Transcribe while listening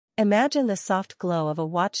Imagine the soft glow of a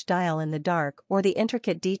watch dial in the dark or the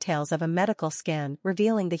intricate details of a medical scan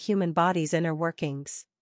revealing the human body's inner workings.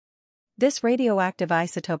 This radioactive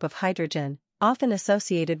isotope of hydrogen, often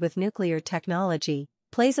associated with nuclear technology,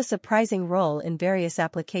 plays a surprising role in various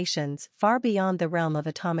applications far beyond the realm of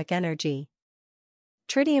atomic energy.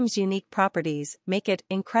 Tritium's unique properties make it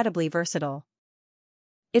incredibly versatile.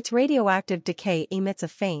 Its radioactive decay emits a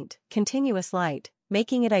faint, continuous light,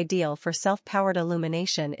 making it ideal for self-powered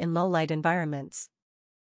illumination in low-light environments.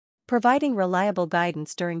 Providing reliable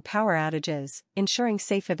guidance during power outages, ensuring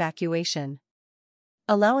safe evacuation.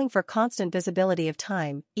 Allowing for constant visibility of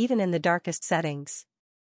time, even in the darkest settings.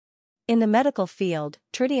 In the medical field,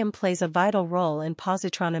 tritium plays a vital role in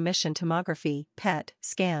positron emission tomography (PET)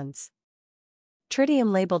 scans.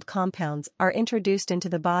 Tritium-labeled compounds are introduced into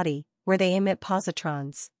the body, where they emit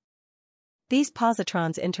positrons. These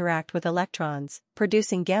positrons interact with electrons,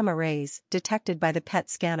 producing gamma rays detected by the PET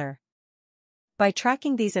scanner. By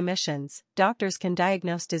tracking these emissions, doctors can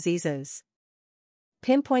diagnose diseases,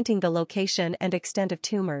 pinpointing the location and extent of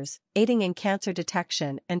tumors, aiding in cancer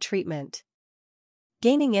detection and treatment.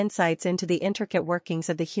 Gaining insights into the intricate workings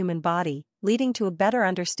of the human body, leading to a better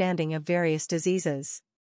understanding of various diseases.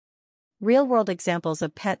 Real-world examples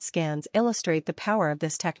of PET scans illustrate the power of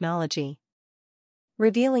this technology.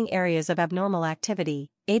 Revealing areas of abnormal activity,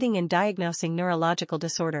 aiding in diagnosing neurological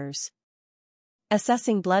disorders.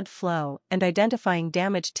 Assessing blood flow and identifying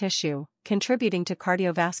damaged tissue, contributing to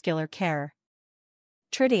cardiovascular care.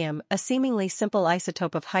 Tritium, a seemingly simple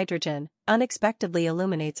isotope of hydrogen, unexpectedly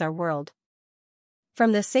illuminates our world.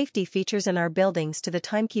 From the safety features in our buildings to the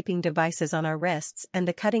timekeeping devices on our wrists and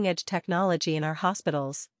the cutting-edge technology in our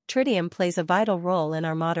hospitals, tritium plays a vital role in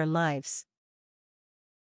our modern lives.